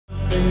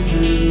and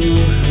drew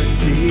her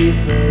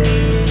deeper.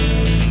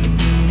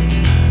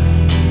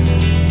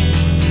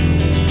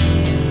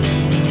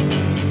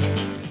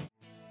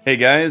 Hey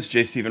guys,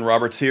 J. Stephen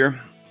Roberts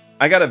here.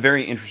 I got a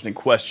very interesting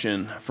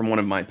question from one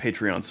of my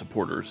Patreon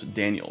supporters,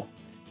 Daniel.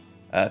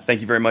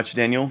 Thank you very much,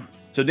 Daniel.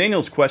 So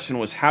Daniel's question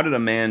was, how did a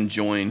man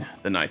join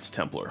the Knights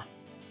Templar?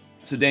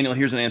 So Daniel,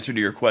 here's an answer to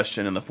your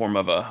question in the form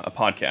of a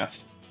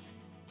podcast.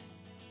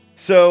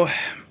 So,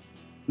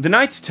 the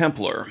Knights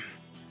Templar,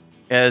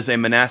 as a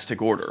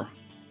monastic order,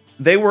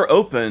 they were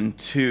open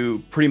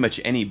to pretty much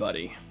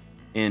anybody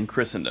in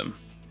Christendom.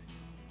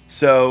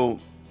 So,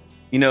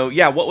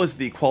 what was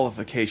the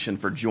qualification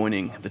for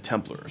joining the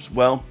Templars?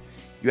 Well,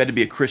 you had to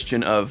be a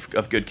Christian of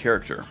good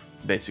character,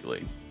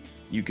 basically.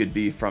 You could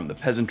be from the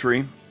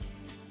peasantry,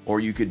 or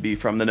you could be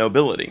from the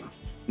nobility.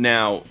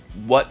 Now,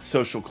 what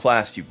social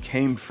class you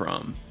came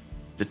from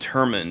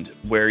determined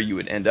where you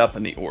would end up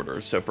in the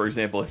order. So, for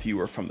example, if you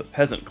were from the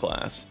peasant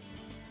class,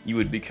 you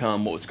would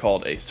become what was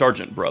called a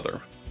sergeant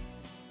brother.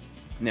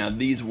 Now,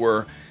 these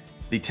were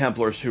the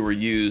Templars who were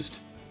used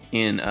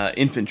in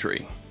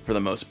infantry, for the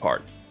most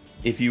part.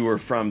 If you were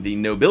from the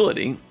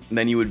nobility,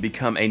 then you would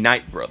become a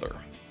knight brother.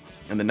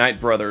 And the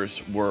knight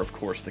brothers were, of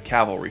course, the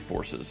cavalry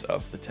forces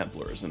of the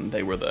Templars, and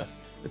they were the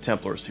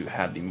Templars who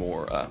had the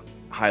more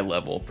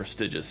high-level,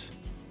 prestigious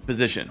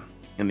position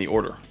in the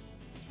order.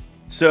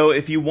 So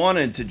if you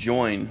wanted to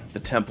join the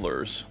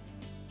Templars,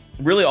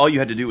 really all you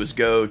had to do was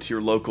go to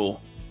your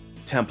local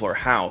Templar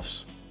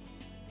house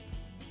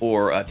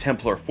or a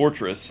Templar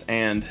fortress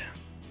and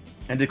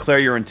declare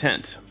your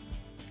intent.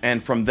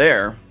 And from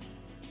there,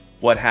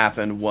 what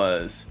happened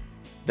was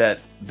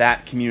that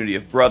community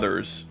of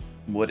brothers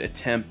would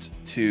attempt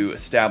to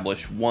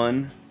establish,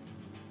 one,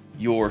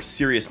 your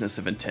seriousness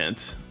of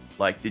intent.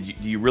 Like, do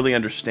you really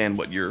understand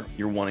what you're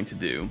wanting to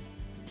do?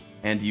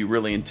 And do you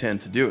really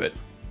intend to do it?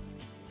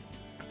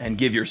 And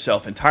give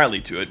yourself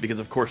entirely to it, because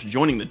of course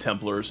joining the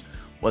Templars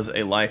was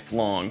a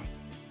lifelong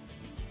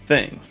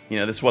thing.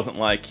 This wasn't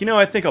like,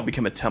 I think I'll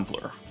become a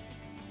Templar.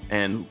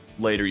 And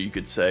later you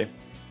could say,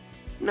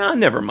 no,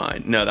 never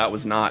mind. No, that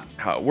was not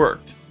how it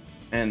worked.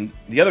 And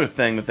the other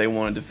thing that they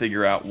wanted to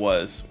figure out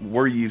was,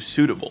 were you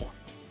suitable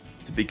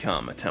to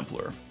become a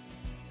Templar?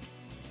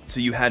 So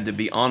you had to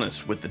be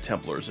honest with the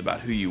Templars about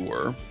who you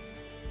were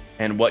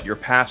and what your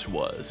past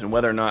was, and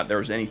whether or not there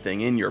was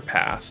anything in your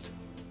past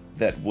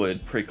that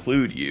would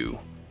preclude you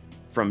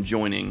from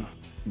joining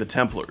the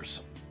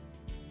Templars.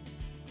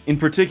 In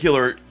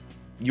particular,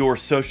 your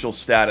social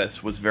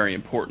status was very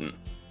important.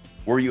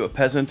 Were you a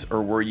peasant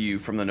or were you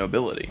from the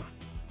nobility?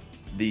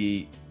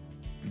 The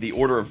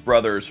Order of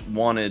Brothers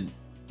wanted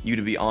you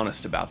to be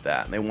honest about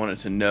that, and they wanted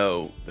to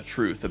know the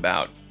truth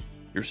about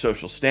your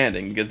social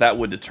standing, because that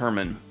would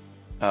determine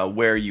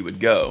where you would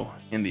go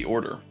in the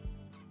order.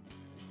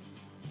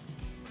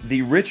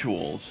 The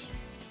rituals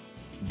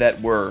that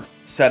were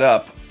set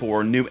up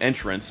for new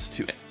entrants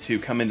to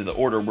come into the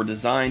order were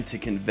designed to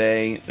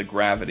convey the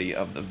gravity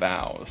of the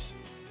vows.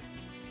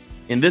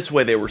 In this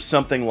way, they were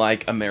something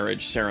like a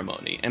marriage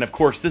ceremony. And of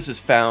course, this is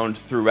found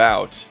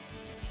throughout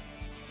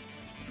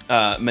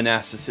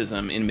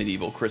monasticism in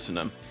medieval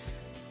Christendom.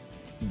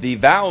 The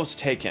vows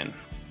taken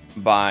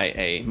by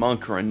a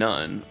monk or a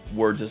nun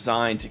were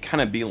designed to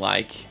kind of be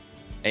like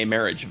a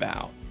marriage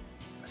vow.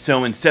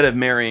 So instead of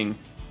marrying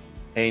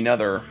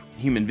another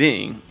human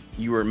being,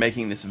 you were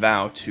making this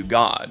vow to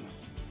God,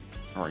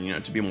 or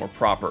to be more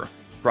proper,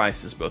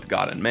 Christ is both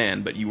God and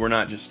man, but you were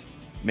not just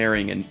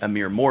marrying a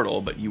mere mortal,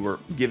 but you were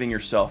giving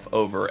yourself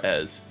over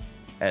as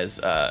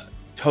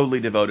totally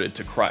devoted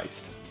to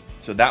Christ.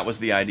 So that was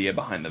the idea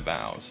behind the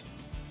vows.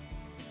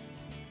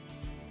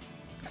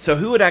 So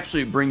who would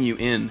actually bring you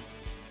in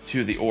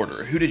to the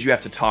order? Who did you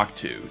have to talk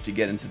to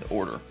get into the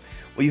order?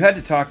 Well, you had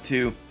to talk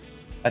to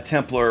a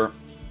Templar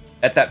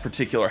at that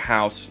particular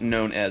house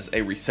known as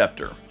a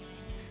receptor.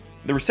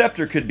 The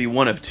receptor could be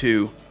one of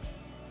two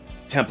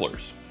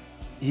Templars.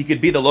 He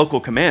could be the local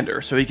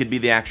commander, so he could be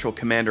the actual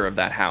commander of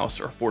that house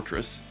or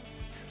fortress,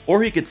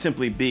 or he could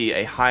simply be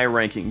a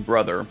high-ranking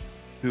brother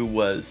who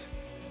was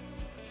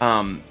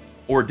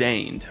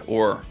ordained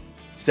or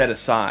set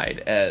aside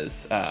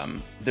as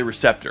the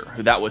receptor,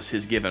 who that was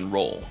his given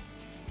role.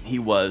 He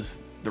was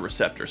the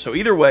receptor. So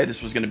either way,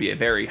 this was going to be a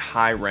very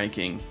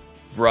high-ranking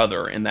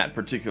brother in that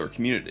particular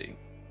community.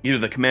 Either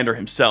the commander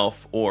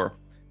himself or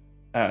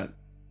a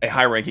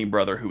high-ranking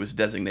brother who was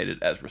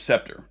designated as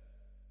receptor.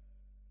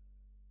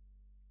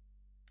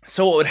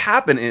 So what would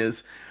happen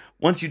is,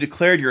 once you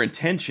declared your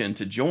intention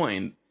to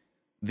join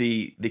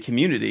the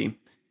community,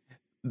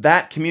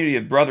 that community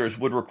of brothers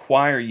would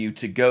require you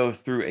to go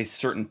through a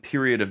certain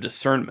period of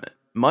discernment.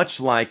 Much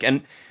like,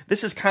 and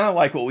this is kind of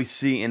like what we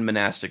see in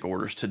monastic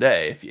orders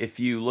today. If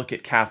you look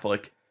at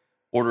Catholic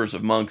orders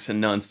of monks and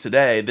nuns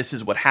today, this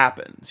is what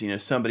happens.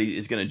 Somebody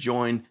is going to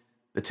join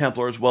the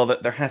Templars. Well,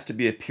 there has to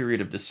be a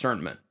period of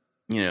discernment,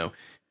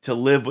 to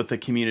live with the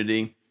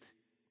community,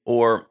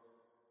 or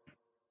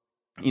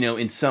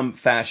in some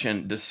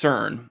fashion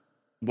discern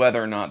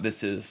whether or not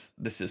this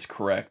is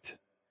correct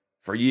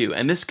for you.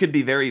 And this could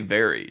be very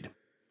varied.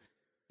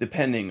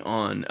 depending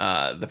on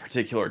the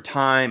particular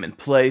time and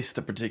place,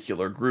 the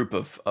particular group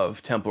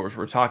of Templars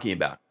we're talking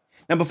about.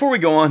 Now, before we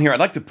go on here, I'd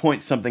like to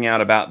point something out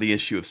about the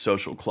issue of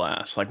social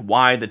class, like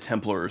why the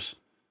Templars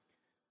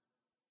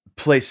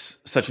place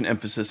such an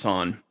emphasis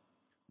on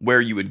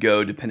where you would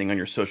go depending on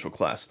your social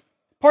class.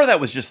 Part of that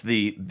was just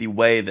the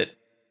way that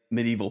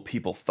medieval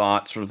people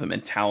thought, sort of the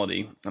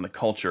mentality and the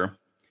culture,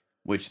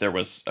 which there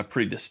was a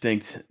pretty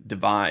distinct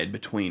divide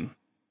between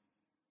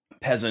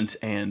peasant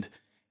and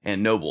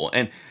noble.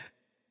 And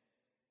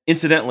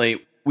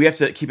incidentally, we have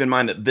to keep in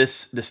mind that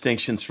this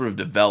distinction sort of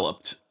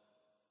developed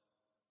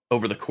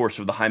over the course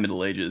of the High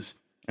Middle Ages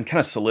and kind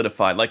of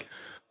solidified. Like,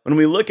 when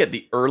we look at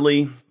the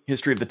early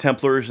history of the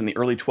Templars in the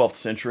early 12th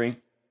century,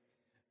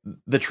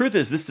 the truth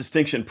is this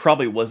distinction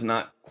probably was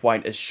not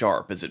quite as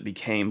sharp as it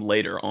became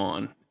later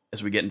on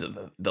as we get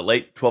into the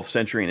late 12th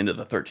century and into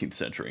the 13th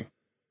century.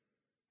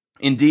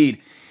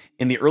 Indeed,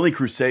 in the early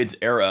Crusades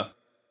era,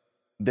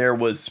 there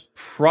was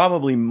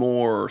probably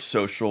more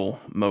social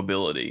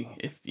mobility,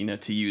 if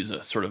to use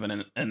a sort of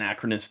an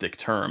anachronistic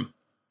term.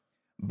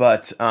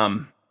 But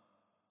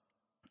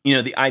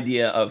the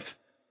idea of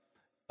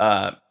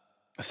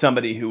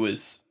somebody who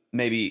was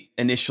maybe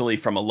initially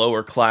from a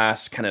lower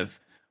class, kind of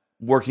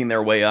working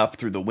their way up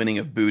through the winning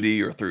of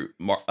booty or through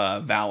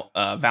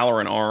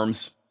valor in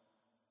arms,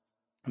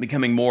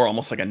 becoming more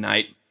almost like a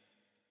knight.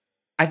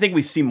 I think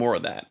we see more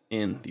of that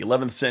in the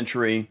 11th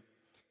century,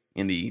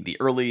 in the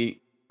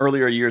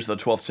earlier years of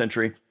the 12th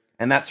century,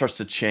 and that starts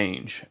to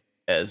change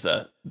as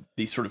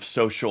these sort of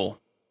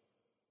social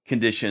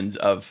conditions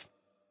of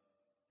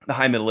the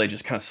High Middle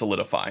Ages kind of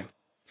solidify.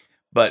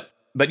 But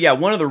yeah,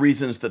 one of the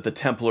reasons that the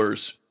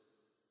Templars,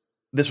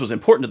 this was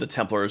important to the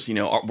Templars,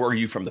 were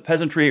you from the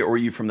peasantry or were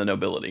you from the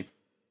nobility?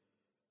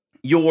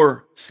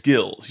 Your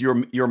skills,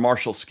 your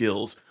martial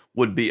skills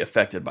would be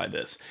affected by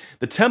this.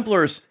 The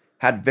Templars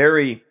had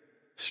very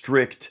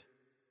strict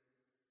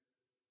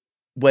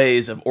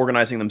ways of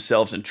organizing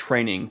themselves and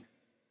training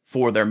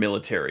for their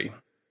military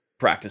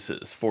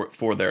practices,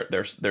 for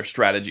their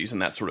strategies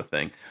and that sort of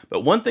thing.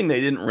 But one thing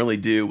they didn't really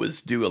do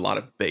was do a lot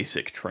of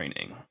basic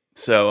training.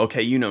 So,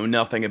 okay, you know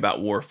nothing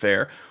about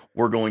warfare.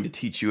 We're going to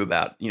teach you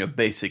about,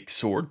 basic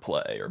sword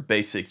play or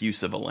basic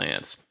use of a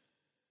lance.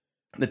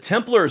 The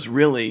Templars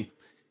really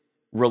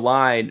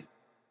relied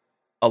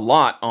a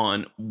lot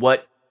on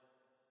what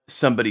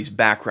somebody's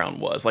background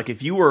was. Like,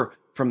 if you were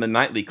from the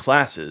knightly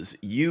classes,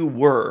 you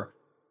were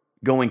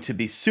going to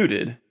be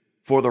suited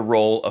for the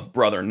role of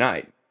brother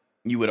knight.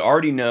 You would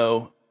already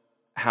know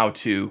how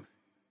to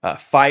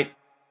fight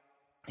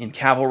in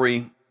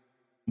cavalry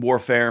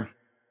warfare.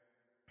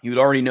 You would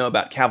already know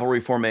about cavalry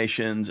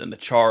formations and the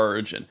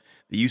charge and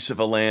the use of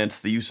a lance,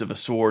 the use of a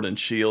sword and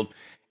shield.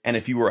 And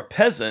if you were a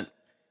peasant,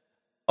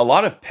 a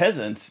lot of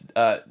peasants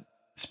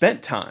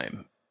spent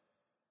time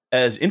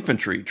as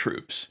infantry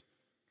troops.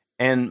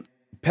 And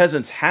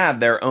peasants had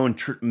their own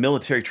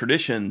military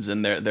traditions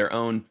and their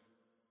own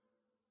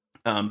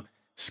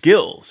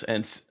skills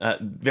and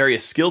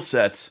various skill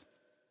sets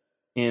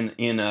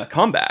in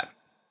combat.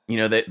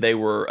 They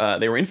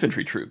were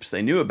infantry troops.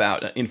 They knew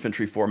about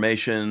infantry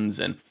formations,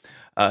 and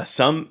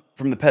some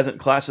from the peasant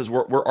classes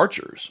were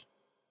archers.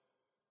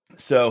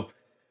 So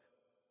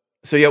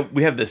yeah,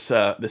 we have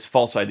this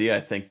false idea,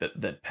 I think,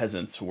 that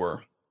peasants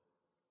were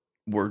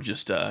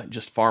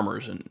just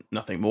farmers and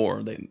nothing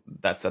more.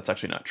 That's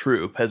actually not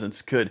true.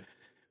 Peasants could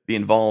be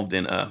involved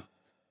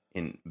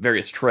in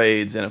various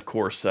trades, and of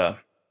course,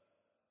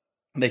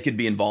 they could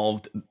be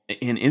involved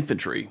in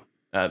infantry.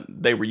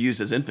 They were used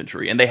as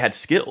infantry, and they had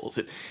skills.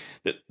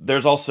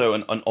 There's also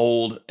an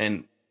old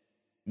and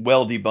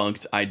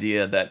well-debunked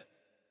idea that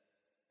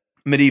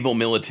medieval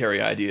military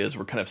ideas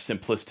were kind of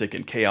simplistic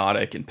and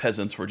chaotic, and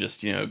peasants were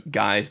just,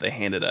 guys they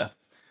handed a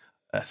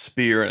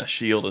spear and a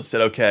shield and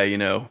said, okay,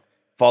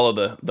 follow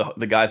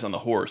the guys on the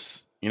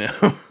horse,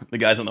 the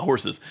guys on the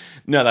horses.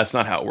 No, that's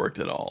not how it worked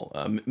at all.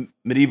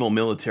 Medieval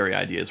military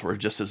ideas were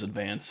just as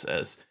advanced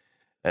as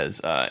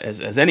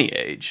any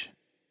age,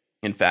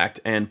 in fact,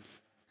 and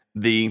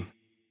the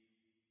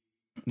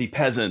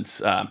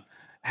peasants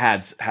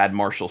had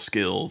martial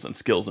skills and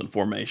skills in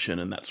formation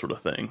and that sort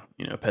of thing.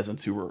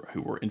 Peasants who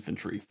were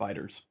infantry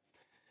fighters.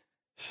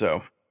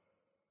 So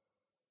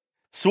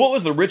what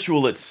was the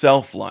ritual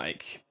itself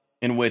like,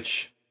 in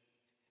which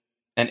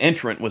an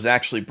entrant was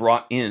actually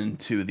brought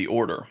into the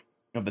order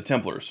of the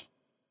Templars?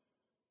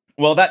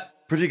 Well,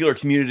 that particular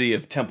community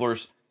of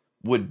Templars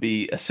would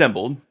be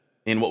assembled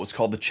in what was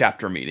called the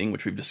chapter meeting,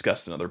 which we've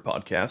discussed in other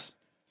podcasts.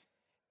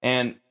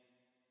 And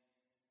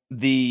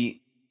the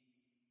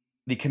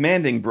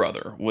commanding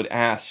brother would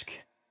ask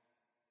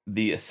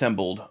the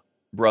assembled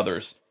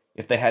brothers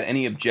if they had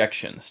any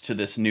objections to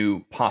this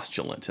new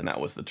postulant, and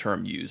that was the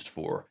term used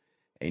for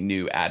a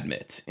new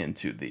admit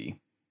into the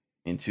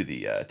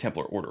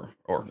Templar order,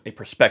 or a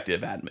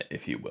prospective admit,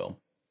 if you will.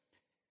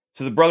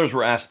 So the brothers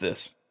were asked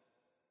this: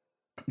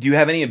 do you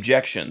have any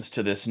objections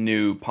to this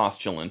new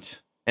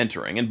postulant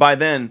entering? And by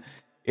then,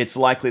 it's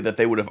likely that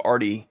they would have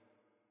already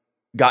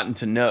gotten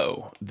to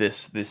know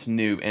this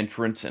new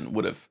entrant and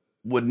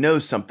would know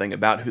something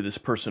about who this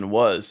person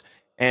was,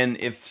 And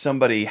if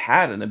somebody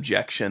had an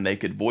objection, they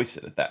could voice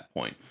it at that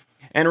point.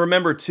 And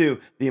remember,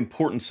 too, the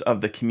importance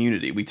of the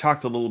community. We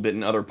talked a little bit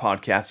in other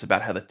podcasts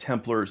about how the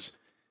Templars,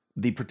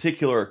 the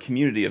particular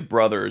community of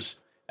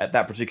brothers at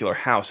that particular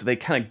house, they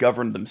kind of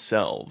governed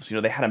themselves.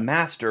 They had a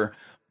master,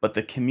 but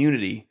the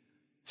community,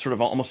 sort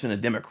of almost in a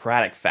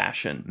democratic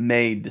fashion,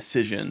 made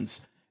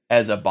decisions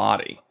as a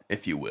body,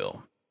 if you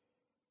will.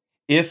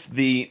 If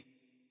the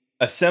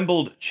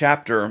assembled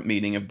chapter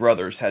meeting of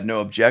brothers had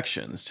no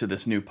objections to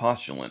this new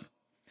postulant,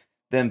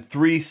 then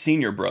 3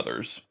 senior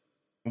brothers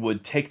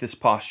would take this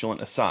postulant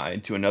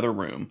aside to another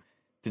room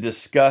to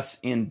discuss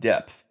in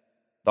depth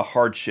the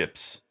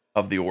hardships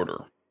of the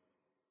order.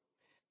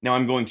 Now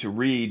I'm going to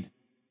read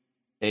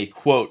a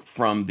quote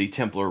from the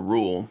Templar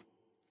Rule,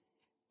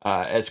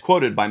 as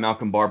quoted by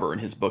Malcolm Barber in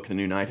his book, The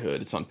New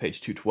Knighthood. It's on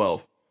page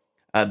 212.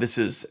 This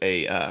is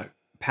a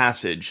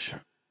passage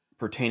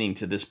pertaining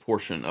to this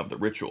portion of the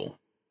ritual.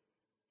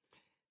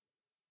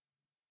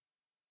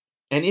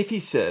 And if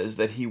he says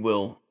that he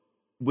will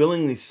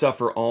willingly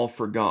suffer all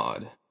for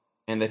God,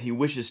 and that he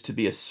wishes to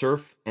be a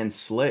serf and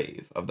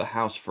slave of the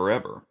house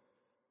forever,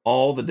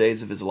 all the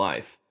days of his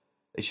life,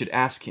 they should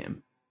ask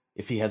him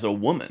if he has a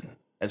woman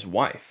as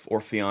wife or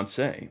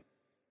fiancée,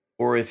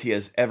 or if he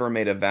has ever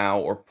made a vow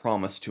or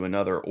promise to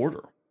another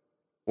order,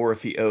 or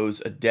if he owes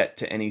a debt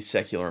to any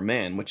secular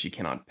man which he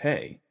cannot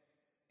pay,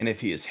 and if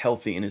he is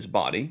healthy in his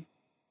body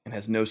and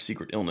has no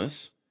secret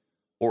illness,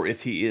 or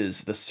if he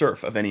is the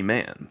serf of any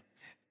man.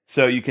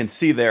 So you can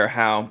see there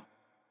how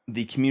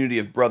the community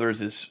of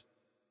brothers is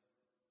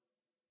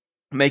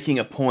making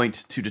a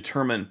point to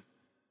determine,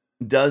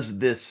 does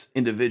this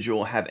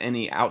individual have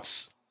any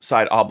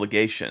outside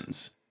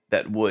obligations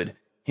that would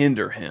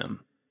hinder him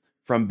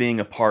from being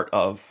a part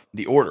of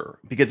the order?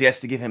 Because he has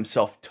to give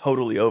himself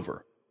totally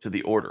over to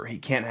the order. He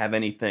can't have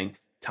anything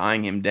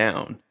tying him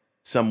down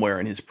somewhere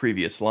in his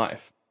previous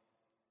life.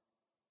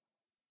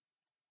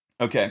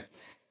 Okay,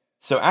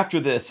 so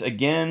after this,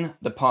 again,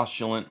 the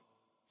postulant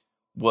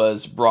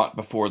was brought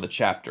before the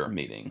chapter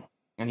meeting,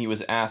 and he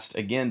was asked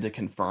again to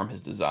confirm his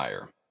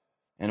desire.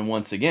 And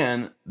once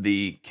again,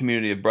 the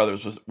community of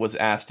brothers was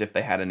asked if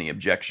they had any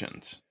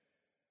objections.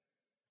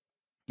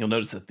 You'll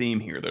notice a theme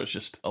here. There's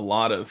just a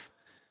lot of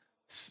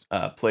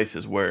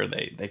places where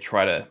they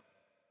try to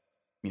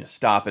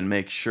stop and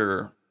make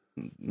sure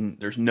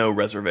there's no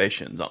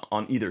reservations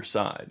on either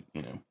side.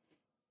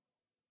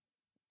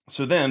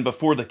 So then,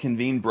 before the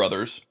convened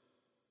brothers,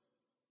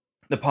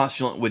 the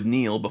postulant would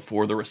kneel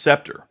before the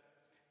receptor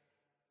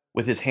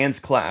with his hands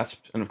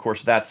clasped, and of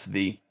course that's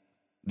the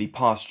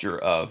posture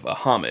of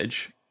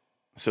homage.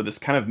 So this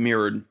kind of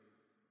mirrored,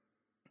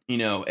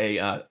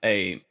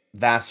 a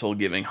vassal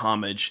giving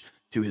homage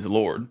to his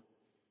lord.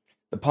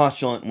 The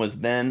postulant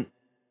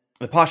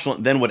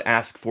then would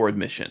ask for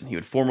admission. He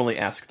would formally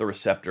ask the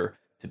receptor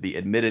to be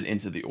admitted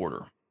into the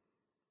order.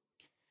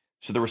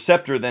 So the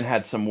receptor then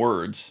had some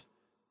words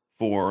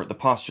for the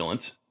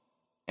postulant,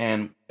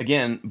 and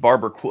again,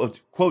 Barber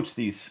quotes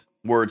these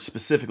words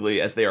specifically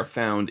as they are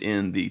found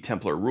in the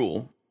Templar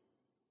Rule.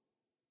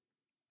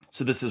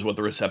 So this is what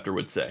the receptor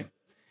would say.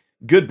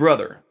 Good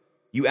brother,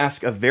 you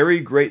ask a very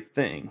great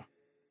thing,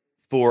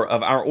 for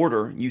of our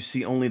order you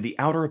see only the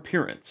outer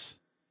appearance.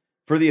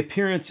 For the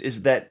appearance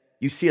is that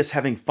you see us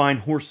having fine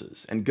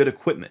horses, and good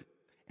equipment,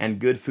 and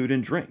good food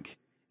and drink,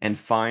 and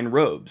fine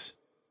robes,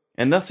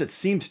 and thus it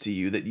seems to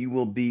you that you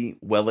will be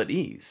well at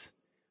ease.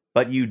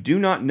 But you do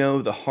not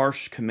know the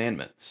harsh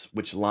commandments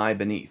which lie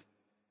beneath.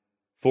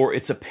 For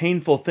it's a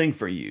painful thing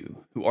for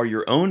you, who are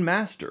your own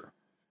master,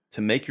 to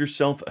make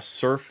yourself a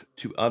serf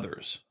to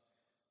others.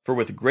 For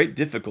with great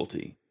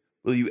difficulty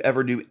will you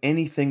ever do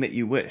anything that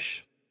you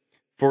wish.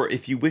 For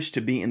if you wish to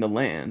be in the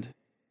land,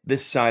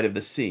 this side of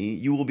the sea,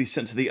 you will be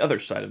sent to the other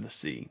side of the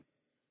sea.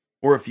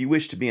 Or if you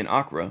wish to be in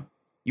Acre,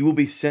 you will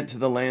be sent to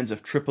the lands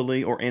of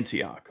Tripoli or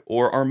Antioch,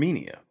 or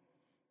Armenia.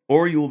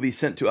 Or you will be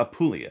sent to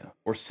Apulia,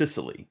 or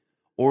Sicily,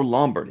 or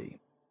Lombardy,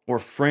 or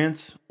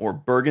France, or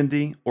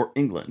Burgundy, or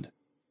England,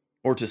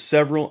 or to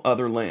several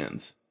other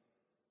lands,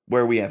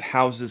 where we have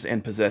houses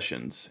and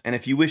possessions. And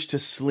if you wish to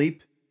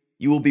sleep,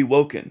 you will be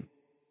woken.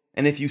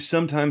 And if you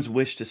sometimes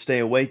wish to stay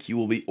awake, you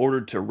will be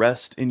ordered to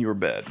rest in your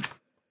bed.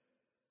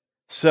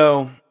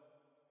 So,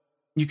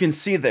 you can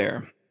see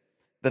there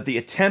that the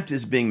attempt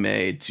is being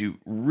made to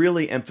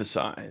really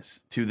emphasize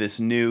to this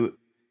new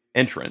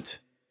entrant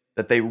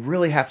that they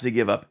really have to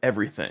give up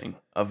everything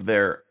of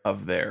their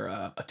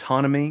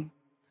autonomy,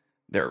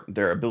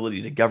 their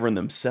ability to govern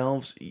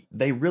themselves.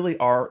 They really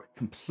are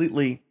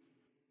completely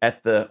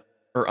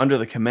under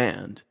the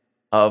command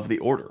of the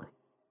order.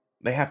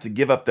 They have to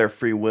give up their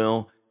free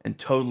will and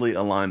totally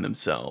align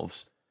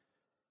themselves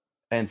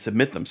and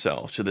submit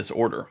themselves to this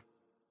order.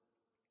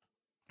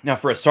 Now,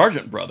 for a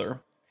sergeant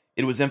brother,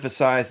 it was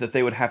emphasized that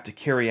they would have to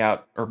carry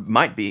out, or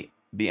might be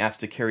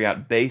asked to carry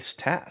out base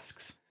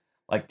tasks,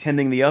 like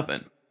tending the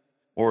oven,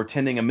 or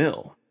tending a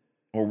mill,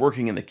 or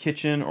working in the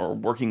kitchen, or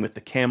working with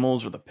the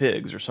camels or the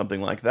pigs, or something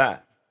like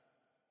that.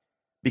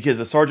 Because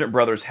the sergeant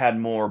brothers had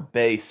more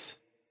base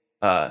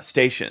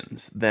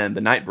stations than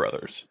the knight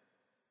brothers.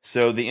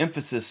 So the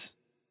emphasis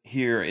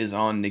here is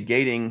on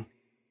negating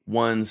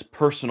one's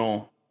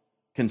personal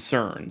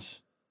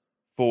concerns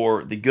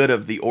for the good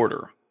of the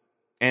order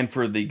and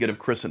for the good of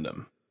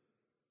Christendom.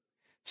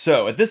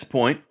 So at this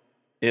point,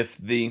 if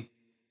the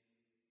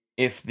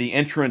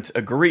entrant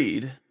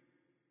agreed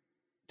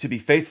to be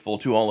faithful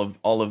to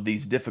all of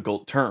these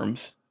difficult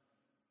terms,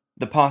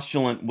 the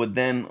postulant would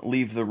then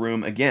leave the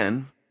room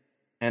again,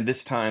 and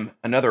this time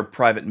another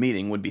private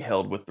meeting would be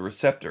held with the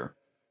receptor.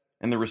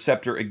 And the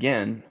receptor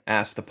again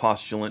asked the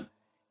postulant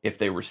if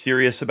they were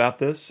serious about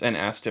this, and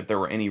asked if there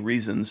were any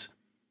reasons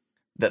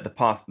that the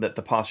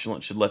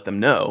postulant should let them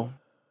know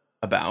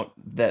about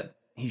that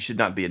he should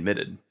not be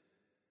admitted.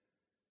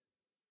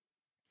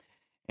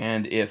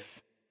 And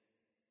if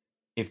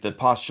the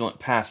postulant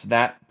passed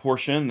that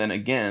portion, then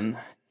again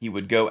he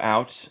would go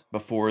out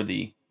before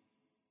the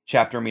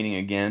chapter meeting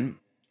again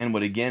and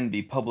would again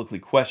be publicly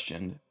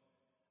questioned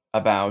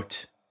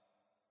about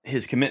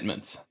his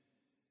commitments,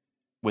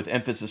 with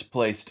emphasis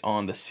placed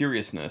on the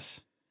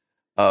seriousness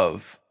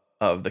of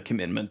the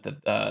commitment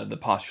that the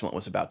postulant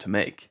was about to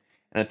make.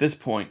 And at this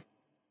point,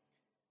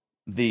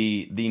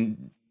 the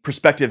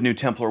prospective new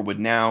Templar would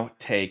now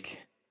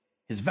take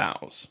his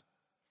vows,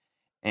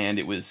 and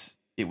it was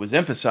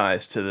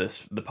emphasized to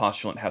the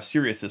postulant how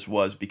serious this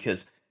was,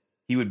 because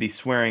he would be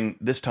swearing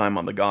this time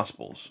on the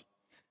Gospels.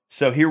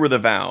 So here were the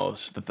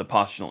vows that the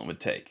postulant would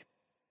take: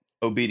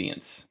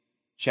 obedience,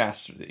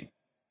 chastity,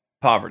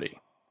 poverty.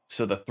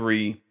 So the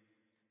three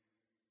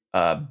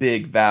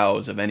big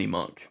vows of any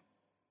monk.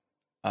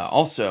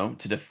 Also,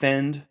 to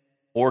defend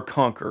or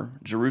conquer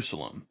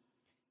Jerusalem,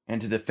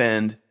 and to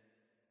defend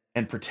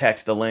and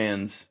protect the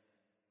lands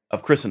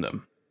of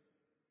Christendom,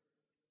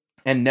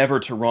 and never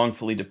to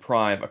wrongfully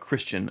deprive a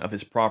Christian of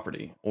his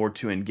property, or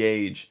to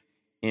engage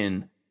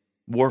in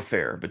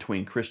warfare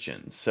between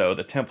Christians. So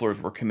the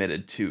Templars were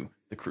committed to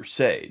the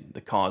Crusade,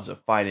 the cause of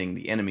fighting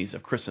the enemies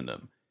of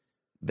Christendom.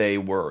 They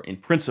were, in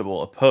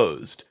principle,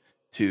 opposed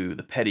to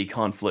the petty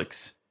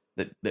conflicts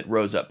that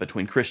rose up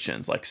between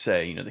Christians, like,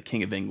 say, the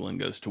King of England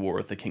goes to war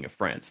with the King of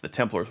France. The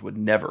Templars would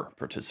never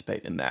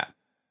participate in that,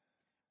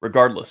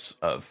 regardless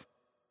of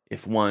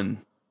if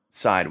one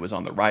side was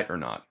on the right or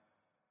not.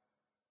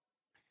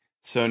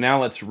 So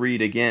now let's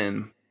read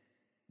again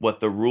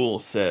what the rule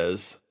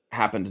says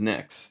happened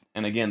next.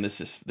 And again,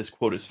 this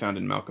quote is found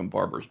in Malcolm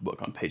Barber's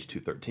book on page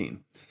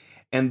 213.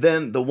 And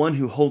then the one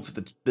who holds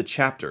the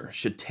chapter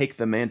should take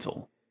the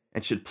mantle,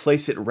 and should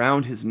place it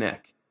round his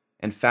neck,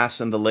 and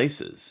fasten the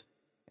laces.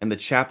 And the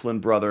chaplain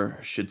brother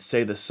should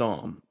say the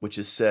psalm, which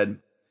is said,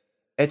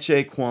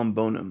 Ecce quam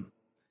bonum,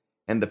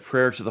 and the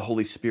prayer to the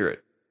Holy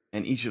Spirit.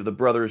 And each of the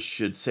brothers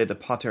should say the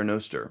Pater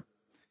Noster.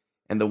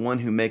 And the one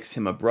who makes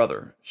him a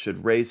brother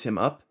should raise him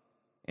up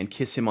and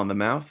kiss him on the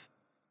mouth.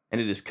 And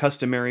it is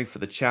customary for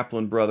the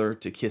chaplain brother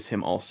to kiss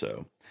him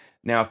also.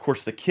 Now, of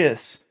course, the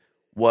kiss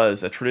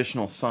was a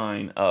traditional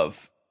sign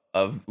of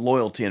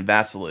loyalty and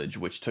vassalage,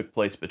 which took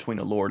place between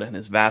a lord and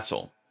his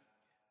vassal.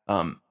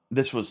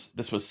 This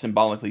was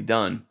symbolically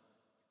done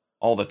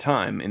all the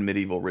time in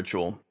medieval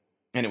ritual,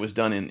 and it was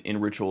done in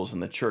rituals in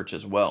the church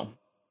as well.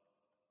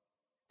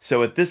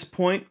 So at this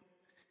point,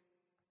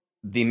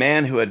 the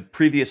man who had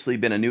previously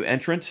been a new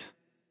entrant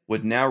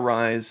would now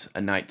rise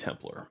a Knight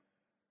Templar.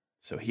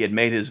 So he had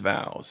made his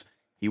vows.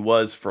 He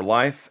was, for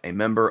life, a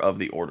member of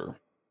the order.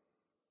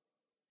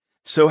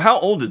 So how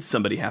old did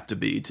somebody have to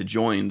be to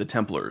join the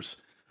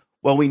Templars?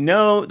 Well, we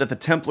know that the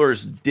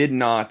Templars did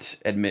not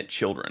admit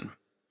children.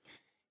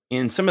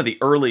 In some of the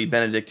early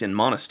Benedictine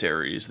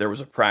monasteries, there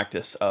was a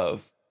practice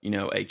of,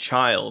 a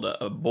child,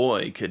 a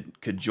boy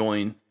could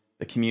join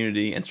the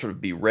community and sort of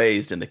be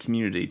raised in the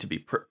community to be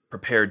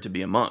prepared to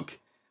be a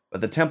monk.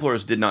 But the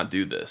Templars did not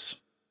do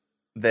this.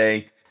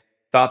 They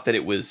thought that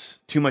it was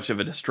too much of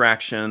a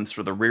distraction,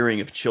 so the rearing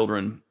of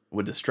children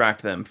would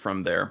distract them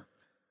from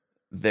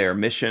their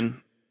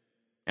mission,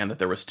 and that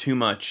there was too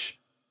much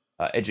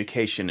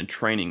education and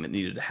training that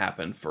needed to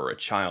happen for a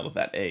child of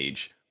that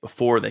age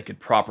before they could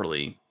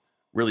properly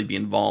really be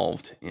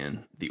involved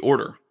in the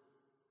order.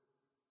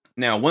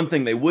 Now, one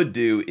thing they would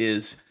do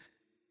is,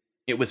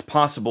 it was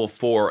possible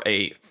for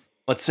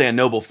let's say a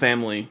noble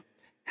family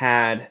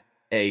had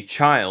a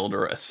child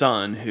or a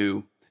son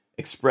who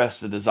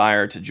expressed a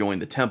desire to join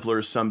the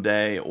Templars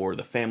someday, or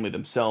the family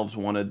themselves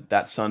wanted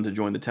that son to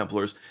join the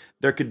Templars.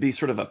 There could be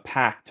sort of a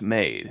pact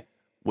made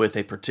with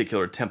a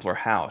particular Templar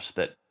house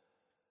that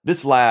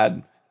this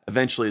lad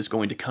eventually is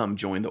going to come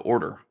join the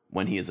order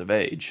when he is of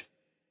age.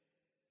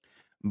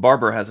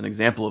 Barber has an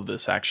example of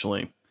this,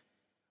 actually,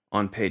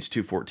 on page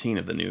 214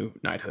 of the new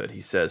Knighthood.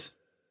 He says,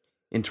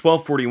 in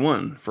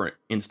 1241, for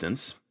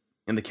instance,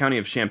 in the county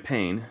of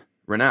Champagne,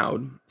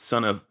 Renaud,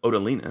 son of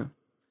Odelina,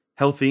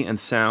 healthy and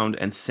sound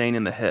and sane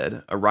in the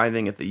head,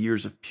 arriving at the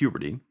years of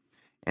puberty,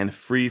 and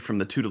free from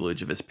the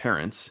tutelage of his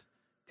parents,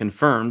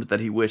 confirmed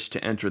that he wished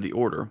to enter the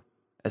order,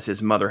 as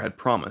his mother had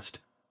promised,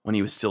 when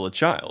he was still a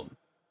child.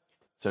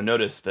 So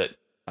notice that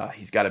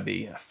he's got to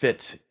be a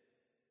fit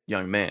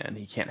young man.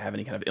 He can't have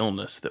any kind of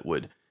illness that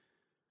would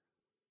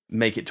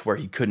make it to where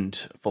he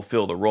couldn't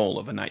fulfill the role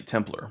of a Knight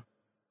Templar.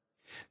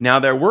 Now,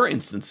 there were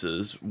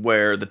instances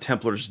where the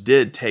Templars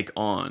did take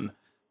on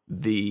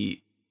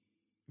the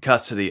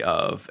custody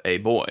of a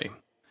boy,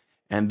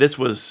 and this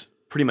was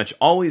pretty much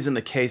always in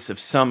the case of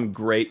some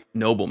great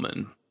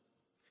nobleman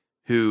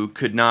who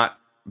could not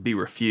be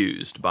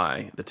refused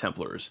by the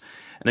Templars.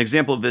 An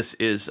example of this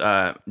is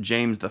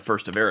James I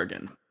of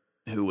Aragon,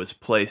 who was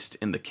placed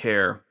in the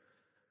care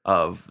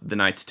of the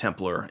Knights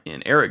Templar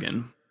in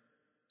Aragon,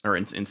 or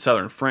in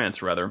southern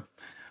France, rather,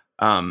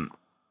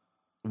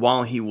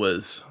 while he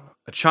was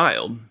a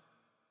child,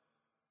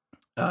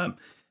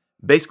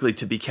 basically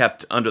to be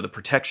kept under the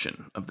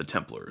protection of the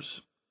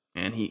Templars.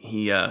 And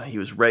he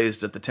was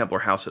raised at the Templar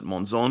house at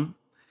Monzon,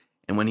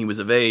 and when he was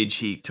of age,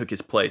 he took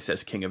his place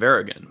as King of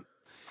Aragon.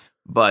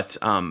 But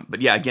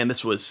yeah, again,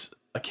 this was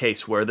a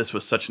case where this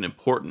was such an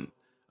important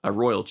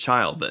royal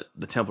child that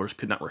the Templars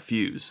could not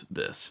refuse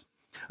this.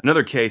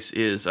 Another case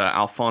is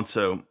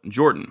Alfonso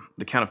Jordan,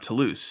 the Count of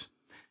Toulouse,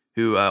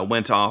 who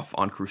went off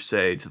on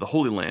crusade to the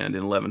Holy Land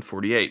in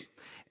 1148,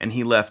 and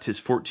he left his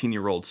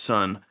 14-year-old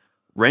son,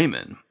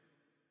 Raymond,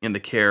 in the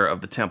care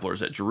of the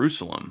Templars at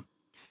Jerusalem.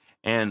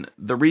 And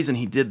the reason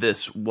he did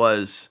this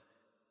was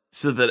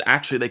so that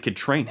actually they could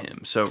train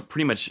him. So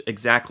pretty much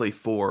exactly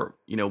for,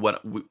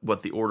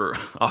 what the order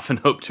often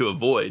hoped to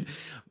avoid.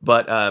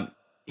 But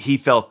he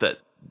felt that,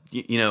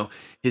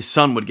 his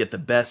son would get the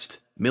best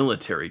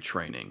military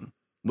training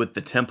with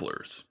the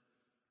Templars.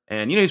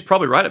 And, he's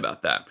probably right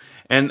about that.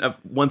 And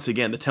once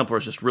again, the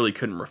Templars just really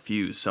couldn't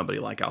refuse somebody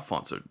like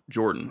Alfonso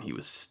Jordan. He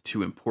was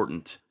too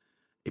important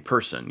a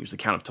person. He was the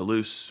Count of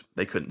Toulouse.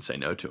 They couldn't say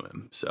no to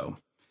him. So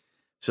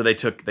they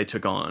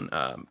took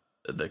on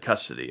the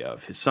custody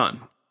of his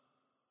son.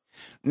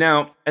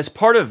 Now, as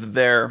part of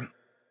their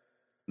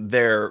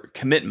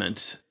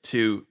commitment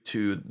to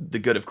the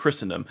good of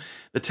Christendom,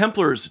 the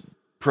Templars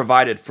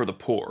provided for the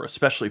poor,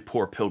 especially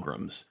poor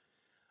pilgrims.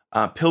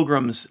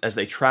 Pilgrims, as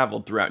they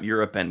traveled throughout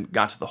Europe and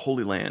got to the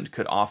Holy Land,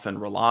 could often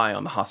rely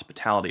on the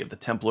hospitality of the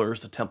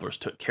Templars. The Templars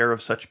took care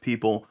of such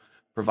people,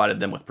 provided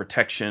them with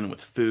protection,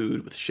 with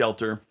food, with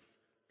shelter.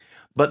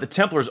 But the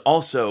Templars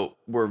also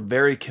were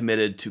very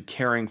committed to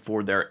caring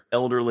for their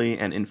elderly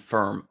and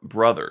infirm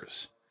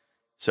brothers.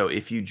 So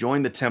if you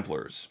joined the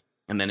Templars,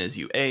 and then as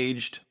you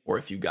aged, or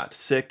if you got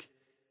sick,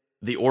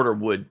 the order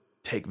would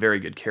take very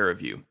good care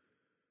of you.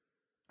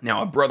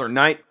 Now, a brother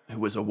knight who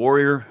was a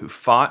warrior who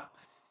fought,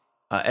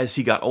 as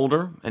he got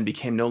older and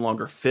became no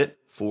longer fit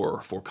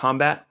for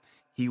combat,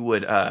 he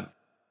would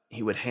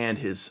hand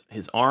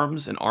his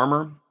arms and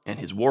armor and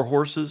his war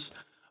horses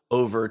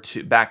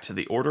back to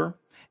the order,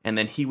 and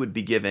then he would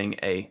be given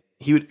a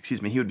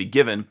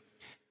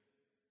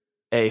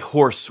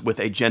horse with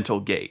a gentle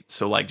gait,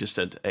 so like just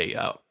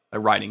a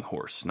riding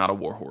horse, not a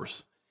war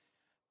horse.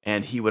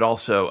 And he would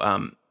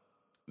also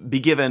be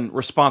given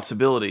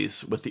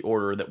responsibilities with the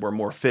order that were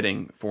more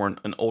fitting for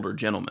an older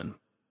gentleman.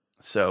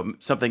 So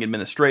something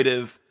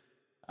administrative,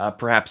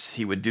 perhaps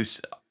he would do.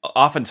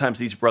 Oftentimes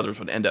these brothers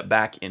would end up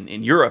back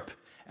in Europe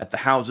at the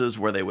houses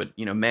where they would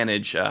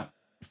manage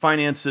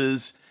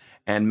finances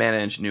and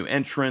manage new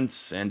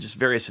entrants and just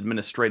various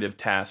administrative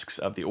tasks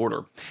of the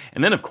order.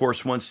 And then, of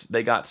course, once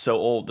they got so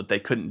old that they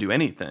couldn't do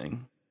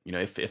anything,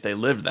 if they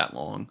lived that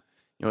long,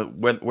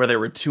 where they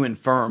were too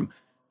infirm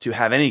to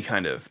have any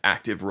kind of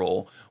active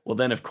role, well,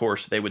 then, of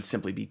course, they would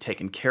simply be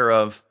taken care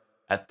of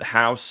at the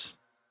house.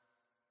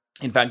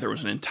 In fact, there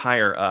was an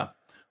entire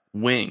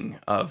wing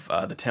of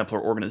the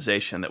Templar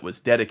organization that was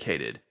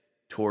dedicated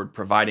toward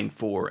providing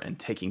for and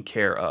taking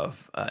care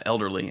of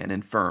elderly and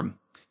infirm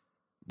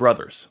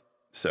brothers.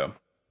 So,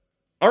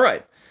 all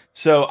right.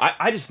 So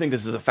I just think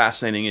this is a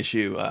fascinating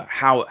issue,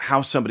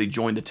 how somebody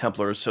joined the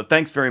Templars. So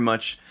thanks very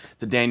much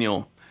to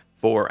Daniel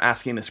for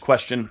asking this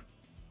question.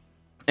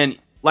 And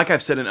like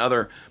I've said in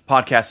other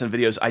podcasts and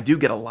videos, I do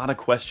get a lot of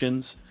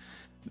questions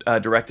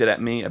directed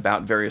at me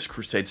about various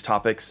Crusades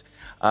topics.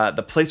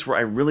 The place where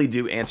I really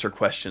do answer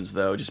questions,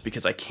 though, just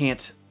because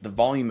the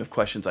volume of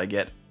questions I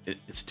get,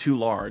 it's too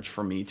large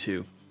for me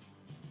to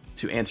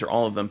answer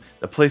all of them.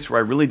 The place where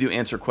I really do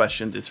answer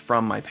questions is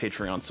from my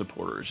Patreon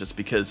supporters, just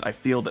because I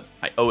feel that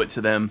I owe it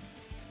to them.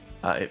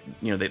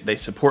 They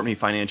support me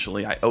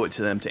financially. I owe it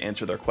to them to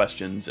answer their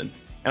questions, and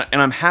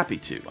I'm happy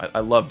to. I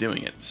love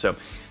doing it. So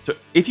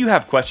if you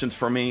have questions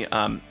for me,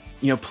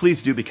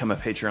 please do become a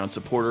Patreon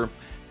supporter.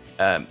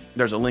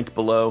 There's a link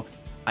below.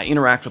 I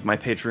interact with my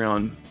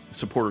Patreon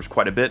supporters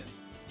quite a bit,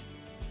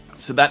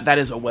 so that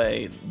is a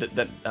way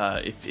that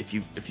if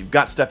you've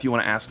got stuff you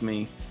want to ask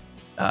me,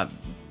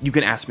 you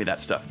can ask me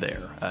that stuff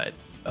there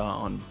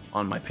on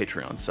my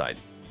Patreon site.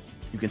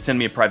 You can send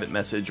me a private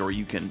message, or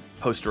you can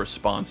post a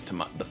response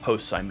to the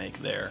posts I make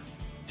there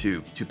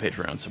to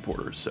Patreon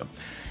supporters. So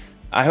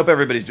I hope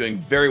everybody's doing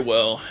very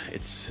well.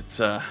 It's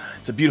a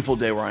beautiful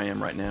day where I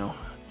am right now.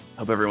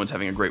 I hope everyone's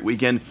having a great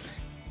weekend.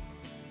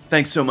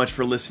 Thanks so much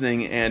for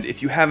listening, and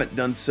if you haven't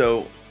done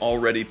so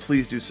already,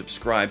 please do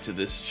subscribe to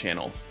this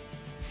channel.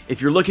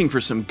 If you're looking for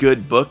some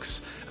good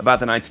books about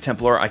the Knights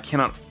Templar, I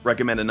cannot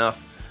recommend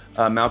enough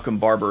Malcolm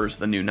Barber's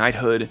The New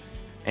Knighthood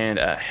and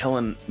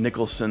Helen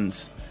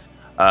Nicholson's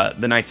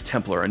The Knights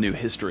Templar, A New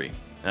History.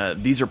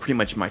 These are pretty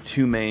much my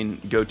two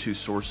main go-to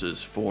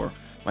sources for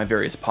my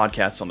various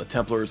podcasts on the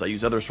Templars. I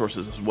use other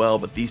sources as well,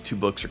 but these two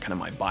books are kind of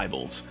my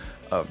Bibles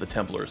of the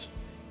Templars.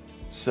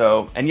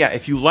 So, and yeah,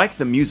 if you like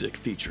the music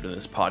featured in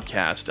this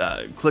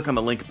podcast, click on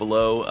the link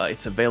below.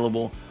 It's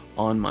available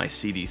on my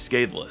CD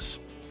Scatheless.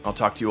 I'll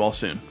talk to you all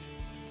soon.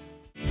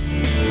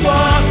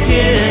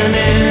 Walking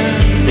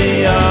in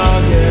the